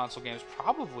Virtual Console games.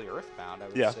 Probably Earthbound, I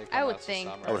would Yeah. say. I come would out this think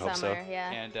summer. I would hope so. summer,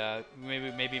 yeah. And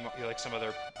maybe like some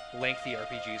other lengthy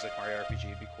RPGs like Mario RPG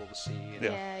would be cool to see. And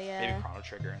Yeah. Maybe Chrono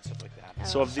Trigger and stuff like that.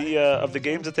 So of the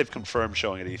games that they've confirmed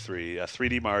showing at E3,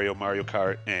 3D Mario, Mario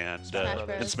Kart, and Smash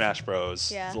Bros. Smash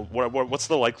Bros. Yeah. So what's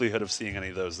the likelihood of seeing any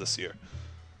of those this year?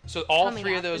 So all Coming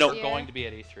three out of those this are year? going to be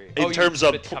at E3. In terms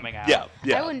of coming out.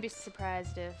 yeah. I wouldn't be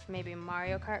surprised if maybe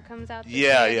Mario Kart comes out this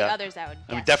Yeah, year. yeah. The others I would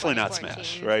I mean, guess definitely not 2014.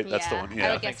 Smash, right? That's the one, yeah. I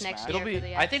I would think guess next Smash. year It'll for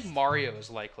the I think Mario is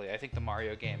likely. I think the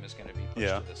Mario game is going to be pushed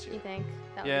Yeah. to this year. You think?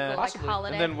 That would Yeah. be cool, like Possibly.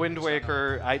 holiday? And then Wind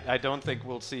Waker, I don't think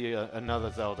we'll see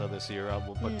another Zelda this year,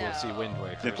 but we'll see No. Wind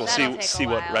Waker. I think we'll That'll see take a see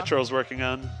what while. Retro's working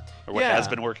on, or what Yeah. has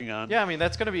been working on. Yeah, I mean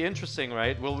that's going to be interesting,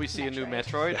 right? Will we see a new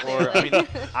Metroid. Metroid? Or I mean,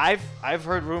 I've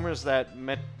heard rumors that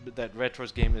that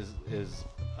Retro's game is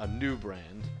a new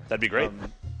brand. That'd be great.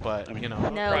 But I mean- No,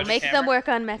 Project make Hammer. them work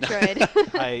on Metroid.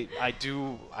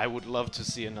 I would love to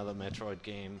see another Metroid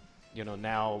game.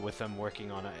 Now with them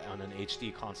working on an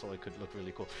HD console, it could look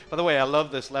really cool. By the way, I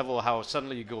love this level how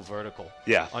suddenly you go vertical.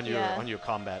 Yeah. On your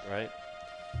combat, right?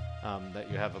 That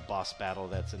you have a boss battle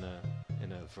that's in a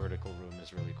vertical room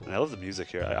is really cool. I love the music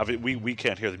here. I mean, we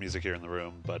can't hear the music here in the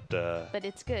room, but but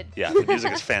it's good. yeah, the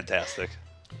music is fantastic.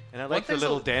 And I like the thing's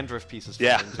little a- dandruff pieces.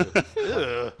 Yeah. falling too.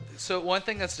 Ugh. So one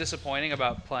thing that's disappointing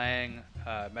about playing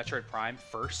Metroid Prime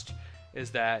first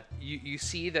is that you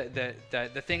see that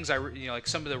the things like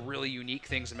some of the really unique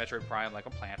things in Metroid Prime, like a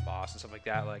plant boss and stuff like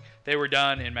that, like they were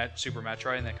done in Super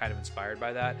Metroid and they're kind of inspired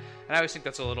by that. And I always think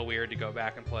that's a little weird to go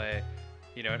back and play,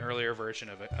 an earlier version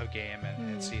of a game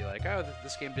and see like, oh,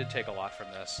 this game did take a lot from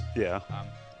this. Yeah.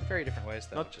 In very different ways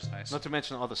though, which is nice. Not to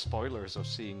mention all the spoilers of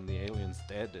seeing the aliens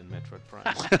dead in Metroid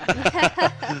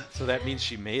Prime. So that means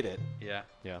she made it. Yeah.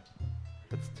 Yeah.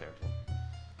 That's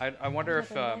terrible. I wonder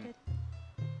if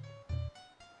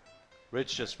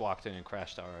Rich just walked in and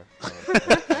crashed our.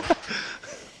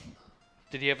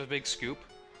 did he have a big scoop?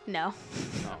 No,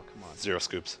 Oh, come on. 0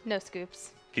 scoops. no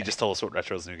scoops. He just told us what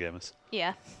Retro's new game is.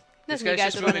 Yeah. This Nothing you guy's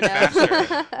guys just would moving want to know.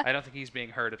 faster. I don't think he's being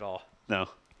hurt at all. No.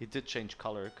 He did change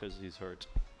color because he's hurt.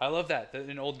 I love that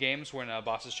in old games when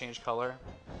bosses change color.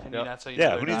 And Yep. that's how you Yeah.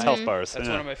 know Who they're needs dying. health bars? That's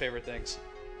Yeah. one of my favorite things.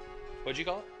 What'd you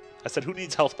call it? I said, who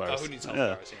needs health bars? Oh, who needs health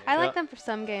Yeah. bars? I like them for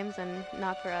some games and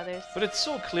not for others. But it's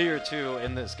so clear too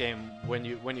in this game when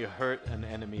you hurt an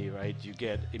enemy, right? You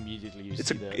get immediately you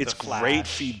see the It's flash. great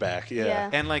feedback. Yeah.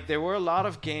 And like there were a lot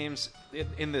of games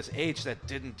in this age that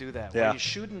didn't do that. Yeah.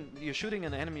 Where you're shooting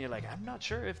an enemy, you're like, I'm not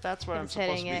sure if that's where I'm It's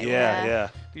supposed to hitting be. it. Yeah, Yeah. yeah.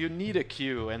 You need a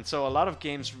cue, and so a lot of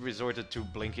games resorted to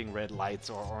blinking red lights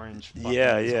or orange buttons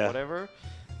Yeah, or yeah. whatever.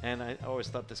 And I always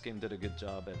thought this game did a good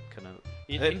job at kind of.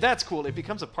 It- That's cool. It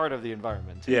becomes a part of the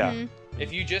environment. Yeah. Mm-hmm.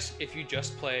 If you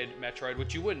just played Metroid,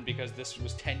 which you wouldn't because this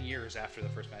was 10 years after the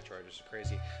first Metroid, which is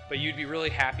crazy. But you'd be really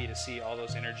happy to see all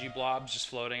those energy blobs just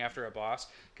floating after a boss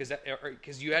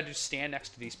because you had to stand next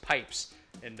to these pipes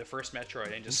in the first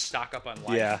Metroid and just stock up on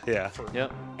life Yeah. Yep.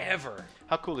 forever.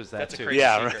 How cool is that That's a too? crazy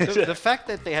Yeah, secret. The fact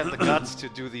that they have the guts to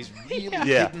do these really Yeah,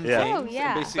 hidden yeah. things. Oh,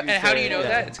 yeah. And, basically And how do you say- know yeah.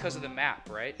 that? It's because of the map,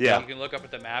 right? Yeah. You can look up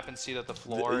at the map and see that the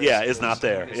floor is not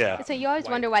there. Yeah. So you always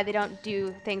white. wonder why they don't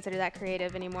do things that are that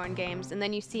creative anymore in games, and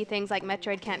then you see things like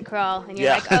Metroid can't crawl, and you're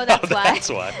Yeah. like, oh, that's why. That's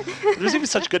why. There's even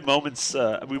such good moments.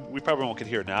 We probably won't get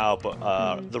here now,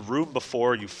 but the room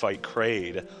before you fight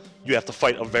Kraid, you have to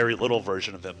fight a very little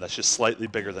version of him that's just slightly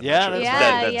bigger than Yeah, Metroid,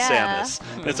 that's than right.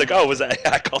 Samus. And it's like, oh, was that?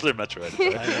 I called her Metroid.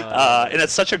 And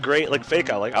it's such a great fake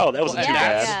out. Like, oh, that wasn't Well, too and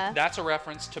bad. Yeah. that's a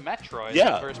reference to Metroid.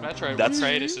 Yeah. The first Metroid. That's-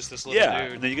 Kraid is just this little Yeah.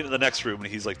 dude. And then you get to the next room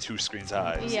and he's like 2 screens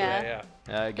high. So- Yeah.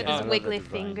 Again, With I his love wiggly the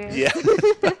design. fingers. Yeah.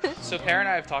 So Karen and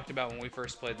I have talked about when we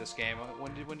first played this game.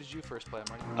 When did you first play it,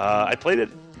 Marty? I played it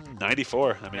in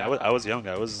 '94. I mean, I was young.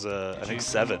 I was I think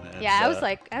 7. And, Yeah, I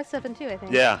was 7 too, I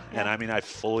think. Yeah, and I mean, I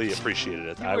fully appreciated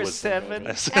it. You I were was 7. I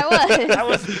was. I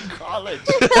was in college.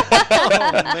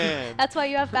 Oh man. That's why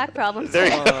you have back problems. There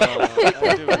you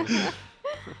I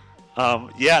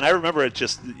do. Yeah, and I remember it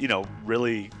just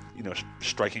really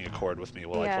striking a chord with me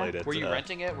while I Yeah. played it. Were you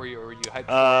renting it? Were you hyped?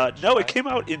 for it? No, it came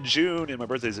out in June, and my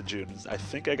birthday's in June. I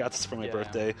think I got this for my Yeah.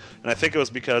 birthday, and I think it was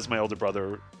because my older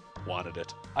brother wanted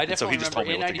it. I And so definitely he just remember told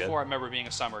me in what to get. '94. I remember being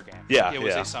a summer game. Yeah, it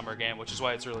was yeah. a summer game, which is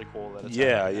why it's really cool that it's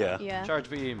Yeah, happening now. yeah, Yeah. Charge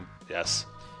beam. yes.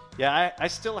 Yeah, I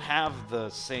still have the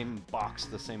same box,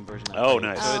 the same version. I Oh, played.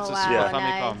 nice. So it's Oh, a wow, Super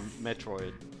Famicom nice.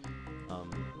 Metroid.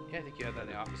 Yeah, I think you had that in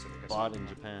the office. I think I saw Bought it. in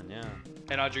Japan, yeah.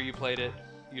 And Audrey, you played it.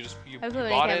 You I was when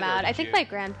bought it it. came or out. did I think you- my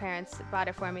grandparents bought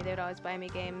it for me. They would always buy me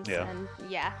games. Yeah. And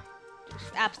yeah,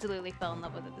 just absolutely fell in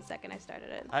love with it the second I started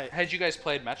it. Had you guys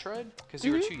played Metroid? Because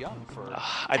you were too young for.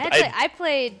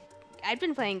 I'd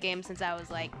been playing games since I was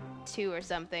like 2 or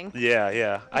something.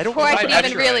 Yeah. I don't. Before I know. could Metroid.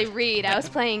 even really read, I was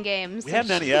playing games. We had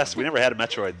an NES. We never had a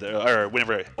Metroid, or we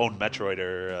never owned Metroid,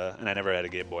 and I never had a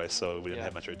Game Boy, so we didn't Yeah.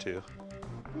 have Metroid 2.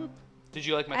 Did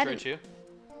you like I Metroid didn't- too,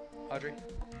 Audrey?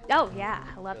 Oh yeah,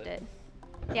 I loved it.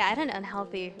 Yeah, I had an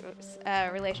unhealthy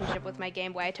relationship with my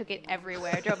Game Boy. I took it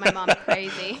everywhere. It drove my mom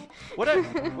crazy.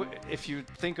 If you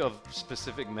think of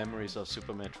specific memories of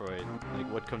Super Metroid,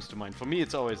 like what comes to mind? For me,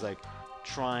 it's always like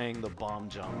trying the bomb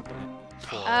jump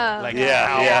for like Yeah,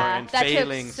 an hour yeah. and That took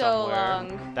failing so somewhere.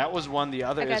 long. That was one. The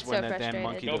other I got is when so that damn frustrated.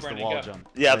 monkey Go, does the Bernie, wall go. jump.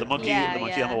 Yeah, right? the monkey Yeah, on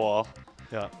yeah. the wall.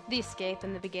 Yeah. The escape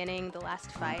in the beginning, the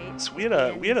last fight. So we had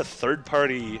a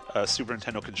third-party Super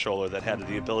Nintendo controller that had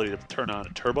the ability to turn on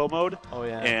turbo mode. Oh,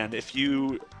 yeah. And if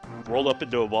you roll up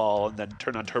into a wall and then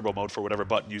turn on turbo mode for whatever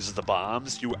button uses the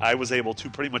bombs, I was able to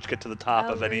pretty much get to the top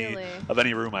Oh, of really?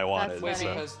 any room I wanted. That's Wait,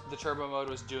 funny. because the turbo mode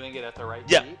was doing it at the right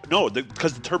Yeah, beat? no,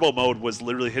 because the turbo mode was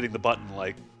literally hitting the button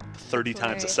like 30 times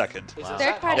a Hilarious. second. Is Wow. that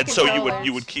how Third-party And so you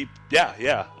controllers. would keep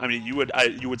yeah. I mean you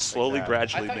would slowly that. I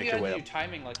gradually thought make you your had way to up. do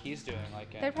timing like he's doing.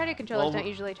 Like Third-party controllers Well, don't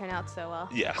usually turn out so well.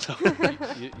 Yeah.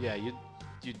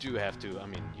 You do have to. I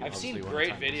mean, you I've seen obviously wanna great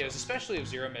time videos, yourself. especially of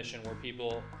Zero Mission, where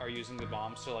people are using the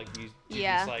bombs to like use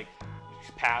Yeah. these like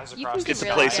paths You across can the Get to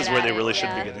really places good where at they it, really yeah.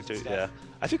 shouldn't be getting to. Yeah.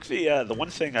 I think the one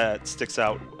thing that sticks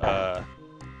out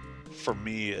for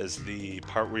me is the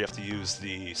part where you have to use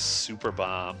the super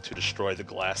bomb to destroy the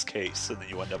glass case, and then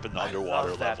you end up in the I underwater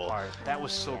love that level. part. That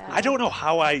was so Yeah. cool. I don't know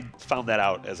how I found that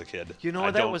out as a kid. You know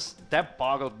I what? don't- That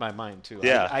boggled my mind too.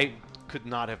 Yeah. I could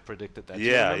not have predicted that. Do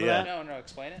you Yeah, remember yeah. that? No,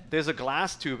 explain it. There's a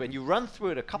glass tube, and you run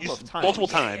through it a couple of times. multiple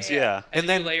times. Yeah. And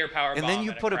then you lay your power and bomb then you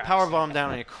and it put a cracks. power bomb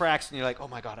down, and it cracks, and you're like, "Oh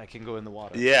my god, I can go in the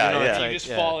water." Yeah, you know, yeah. it's You like- just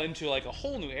yeah. fall into like a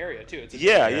whole new area too. It's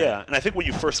Yeah, insane. yeah. And I think when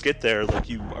you first get there, like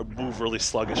you move really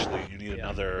sluggishly. You need Yeah.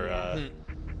 another.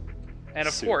 And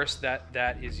of Suit. course,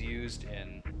 that is used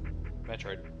in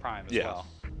Metroid Prime as Yeah. well.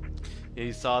 Yeah,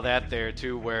 you saw that there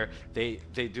too, where they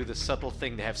do the subtle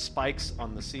thing. They have spikes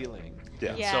on the ceiling.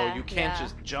 Yeah. Yeah. So you can't yeah.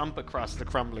 just jump across the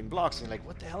crumbling blocks. And you're like,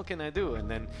 what the hell can I do? And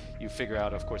then you figure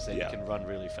out, of course, that Yeah. you can run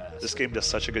really fast. This game does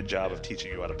such a good job of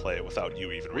teaching you how to play it without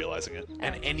you even realizing it. and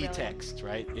That's any brilliant. text,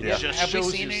 right? It Yeah. just Have we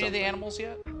shows seen you any of the something. animals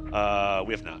yet?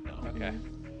 We have not. No. Okay.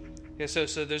 Yeah, so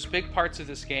there's big parts of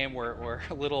this game where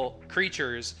little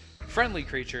creatures, friendly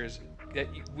creatures,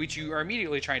 which you are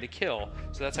immediately trying to kill.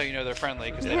 So that's how you know they're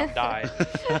friendly, because they don't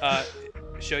die.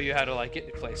 Show you how to like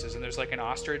get places, and there's like an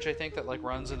ostrich, I think, that like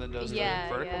runs and then does the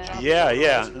vertical jump.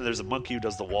 Yeah. And there's a monkey who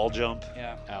does the wall jump.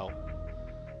 Yeah. Ow.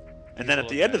 And then at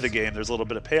the end of the game, there's a little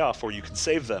bit of payoff where you can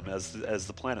save them as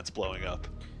the planet's blowing up.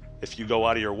 If you go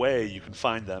out of your way, you can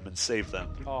find them and save them.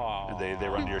 Aww. And they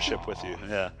run to your ship with you.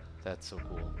 Yeah. That's so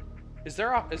cool. Is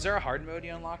there a hard mode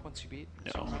you unlock once you beat?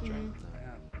 No. Yeah,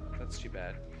 that's too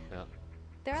bad. Yeah.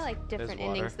 There are like different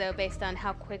endings though, based on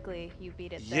how quickly you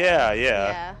beat it. Though.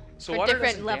 Yeah. So for water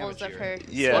different doesn't levels damage of you. her.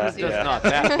 Yeah. Water does not.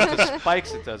 That with the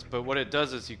spikes it does, but what it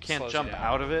does is you can't Slows jump you down.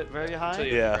 out of it very high. Until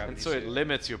you Yeah. have gravity And so it suit.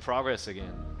 limits your progress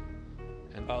again.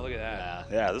 And Oh, look at that.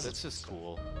 Yeah, this that's is just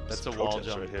cool. That's some a pro wall tips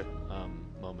jump right here.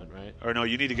 moment, right? Or no,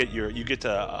 you need to get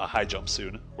to a high jump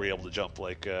soon, where you're able to jump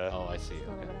like. Oh, I see. A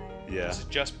little Okay. bit higher. Yeah. Does it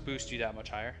just boost you that much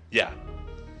higher? Yeah.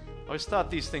 I always thought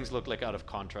these things looked like out of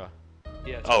Contra.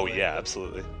 Yeah. Oh totally. yeah,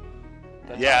 absolutely.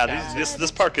 That's Yeah, not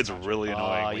this part gets really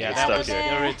annoying Oh, when yeah, you that get was stuck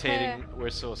here. irritating. We're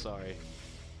so sorry.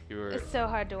 You were. It's so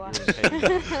hard to watch.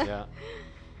 irritating. Yeah.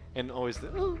 And always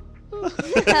the.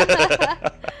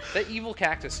 That evil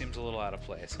cactus seems a little out of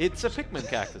place. It's a Pikmin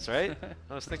cactus, right?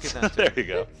 I was thinking that too. There you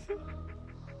go.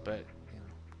 But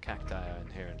cacti are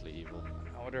inherently evil.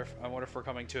 I wonder if we're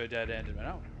coming to a dead end.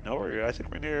 No. No, I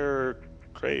think we're near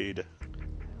Kraid.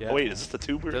 Yeah. Oh wait, is this the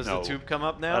tube? Does no. the tube come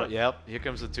up now? Uh, Yep. Here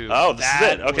comes the tube. Oh, this is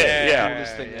it. Okay, was yeah. the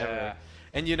coolest thing ever.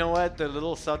 And you know what? The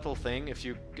little subtle thing, if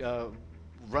you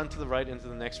run to the right into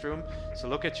the next room, so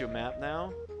look at your map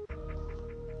now.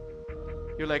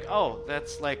 You're like, oh,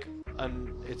 that's like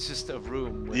it's just a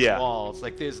room with walls.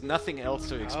 Like there's nothing else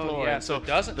to explore. Oh, yeah, And so it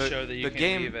doesn't show that you the can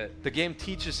game, leave it. The game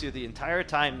teaches you the entire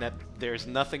time that there's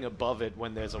nothing above it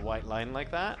when there's a white line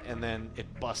like that, and then it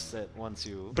busts it once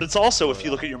you. But it's also, if you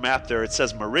look at your map there, it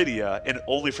says Meridia, and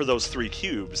only for those 3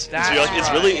 cubes. That's so you're like,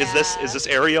 right. is this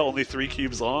area only 3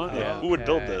 cubes long? Yeah. Who would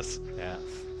build Okay. this? Yeah.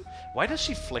 Why does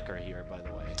she flicker here, by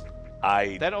the way?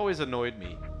 I That always annoyed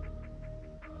me.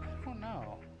 I don't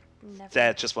know. Never,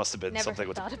 that just must have been never something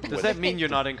with thought about Does it. that mean you're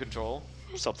not in control?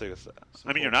 something with.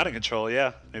 I mean, you're not in control.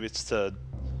 Yeah, maybe it's to.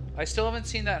 I still haven't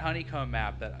seen that honeycomb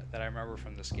map that I remember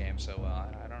from this game so well.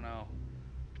 I don't know.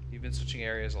 You've been switching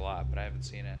areas a lot, but I haven't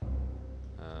seen it.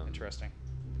 Interesting.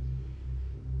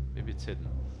 Maybe it's hidden.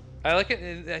 I like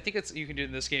it. I think you can do it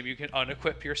in this game. You can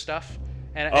unequip your stuff,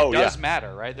 and it Oh, does yeah.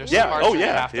 matter, right? There's Yeah, some parts oh, where you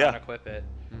yeah, have to yeah. unequip it,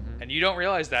 and you don't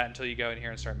realize that until you go in here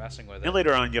and start messing with it. And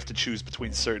later on, you have to choose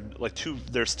between certain, like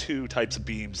there's 2 types of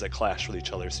beams that clash with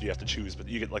each other, so you have to choose. But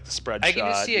you get like the spread I shot. can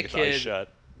just see you a get the ice kid shot.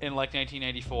 in like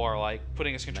 1994, like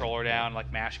putting his controller down,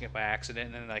 like mashing it by accident,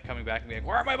 and then like coming back and being like,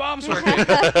 "Where are my bombs working?"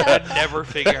 and never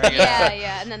figuring it out.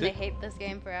 Yeah, and then they hate this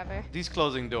game forever. These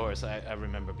closing doors, I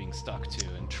remember being stuck to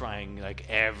and trying like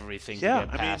everything Yeah, to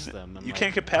get I past mean, them. I'm you like,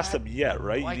 can't get past them yet,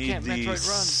 right? Why You need can't the Metroid run?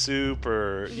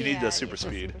 super. You need Yeah, the super you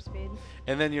speed. Super speed.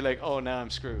 And then you're like, oh, now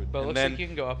I'm screwed. But it and looks then, like you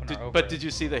can go up and over. But did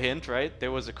you see the hint, right? There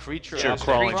was a creature Sure, up there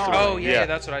crawling through Oh it. yeah, Yeah.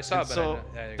 that's what I saw. And But so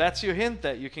I that's your hint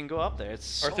that you can go up there.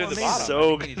 It's Or so through the amazing. bottom. So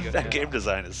I think you need to go that through game the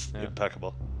design is Yeah.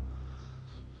 impeccable.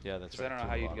 Yeah, that's 'cause right. I don't know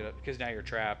how you'd get up because now you're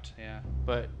trapped. Yeah,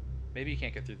 But maybe you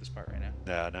can't get through this part right now.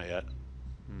 No, not yet.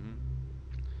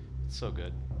 it's so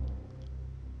good.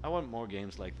 I want more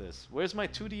games like this. Where's my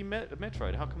 2D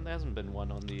Metroid? How come there hasn't been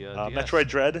one on the DS? Metroid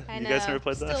Dread. I You know. guys never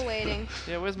played that? Still waiting.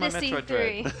 Yeah, where's my This Metroid E3.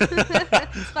 Dread?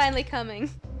 It's finally coming.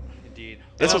 Indeed.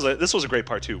 This was a great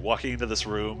part too. Walking into this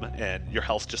room and your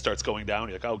health just starts going down.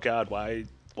 You're like, oh god, why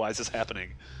is this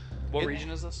happening? What region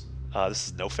is this? This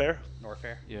is No Fair.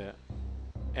 Norfair. Yeah.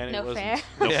 And it No wasn't. fair.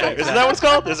 No Yeah, Fair. Isn't that what it's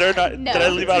called? Is there not? No, did I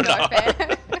leave out it's an not R?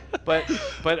 fair.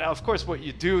 But of course, what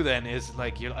you do then is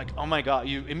like you're like, oh my god,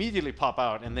 you immediately pop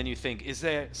out, and then you think, is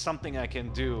there something I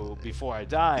can do before I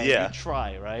die? And Yeah. you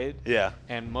try, right? Yeah.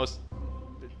 And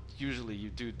usually you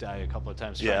do die a couple of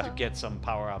times trying Yeah. to get some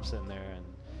power ups in there, and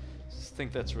just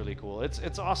think that's really cool.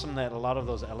 It's awesome that a lot of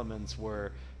those elements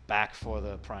were back for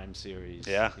the Prime series.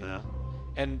 Yeah, you yeah.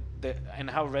 know? And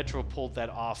how Retro pulled that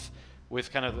off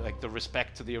with kind of like the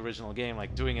respect to the original game,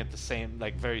 like doing it the same,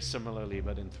 like very similarly,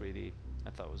 but in 3D. I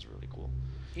thought was really cool.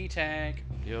 E-Tank.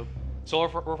 Yep. So we're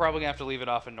probably gonna have to leave it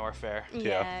off in Norfair.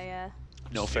 Yeah.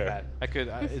 No Too Fair. bad. I could.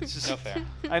 It's just No fair.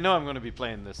 I know I'm going to be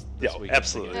playing this Yeah, weekend.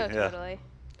 absolutely. Oh, Yeah. totally.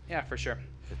 Yeah, for sure.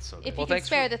 It's so good. If Well, you can thanks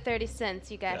spare for- the 30 cents,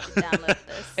 you guys should download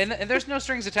this. And there's no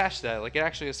strings attached to that. Like, it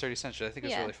actually is 30 cents. I think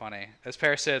it's Yeah. really funny. As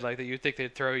Paris said, like, that you'd think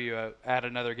they'd throw you at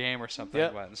another game or something.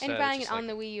 Yep. But instead, And it's buying it just on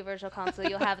like, the Wii U Virtual Console,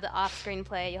 you'll have the off-screen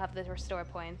play, you'll have the restore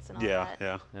points and all Yeah, that.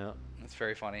 yeah. Yeah. It's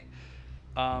very funny.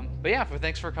 But yeah,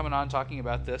 thanks for coming on talking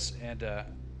about this. And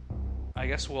I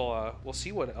guess we'll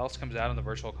see what else comes out on the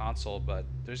Virtual Console, but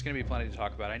there's going to be plenty to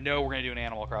talk about. I know we're going to do an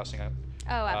Animal Crossing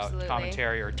absolutely.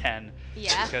 commentary or 10.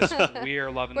 Yeah. Because we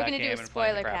are loving that game and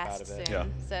playing the crap out of it.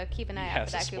 Soon, so keep an eye out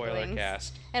for that. Spoiler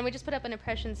cast. And we just put up an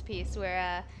impressions piece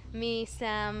where me,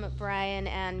 Sam, Brian,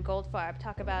 and Goldfarb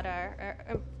talk about our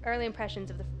early impressions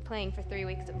of playing for 3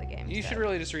 weeks of the game. You should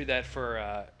really just read that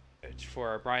for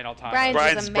Brian Altano.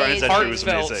 Brian's amazing. was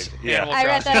amazing. Yeah. I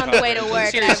read that on the way to work.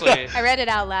 Seriously. I read it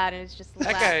out loud and it's just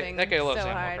laughing. That guy loves so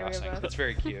Animal hard. Crossing. That's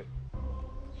very cute.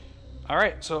 All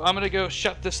right, so I'm going to go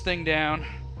shut this thing down.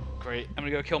 Great. I'm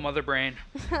going to go kill Mother Brain.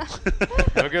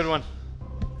 Have a good one.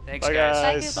 Thanks, Bye,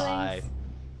 guys. Bye.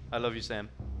 I love you, Sam.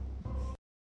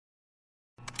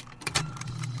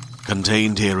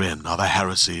 Contained herein are the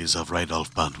heresies of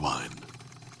Radolf Burntwine,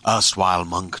 erstwhile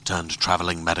monk turned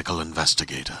traveling medical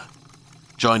investigator.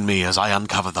 Join me as I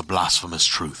uncover the blasphemous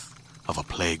truth of a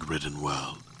plague-ridden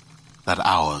world, that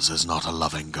ours is not a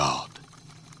loving God,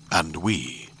 and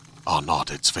we are not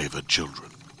its favored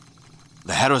children.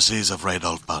 The heresies of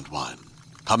Radolf Burntwine,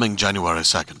 coming January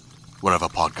 2nd, wherever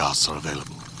podcasts are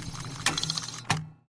available.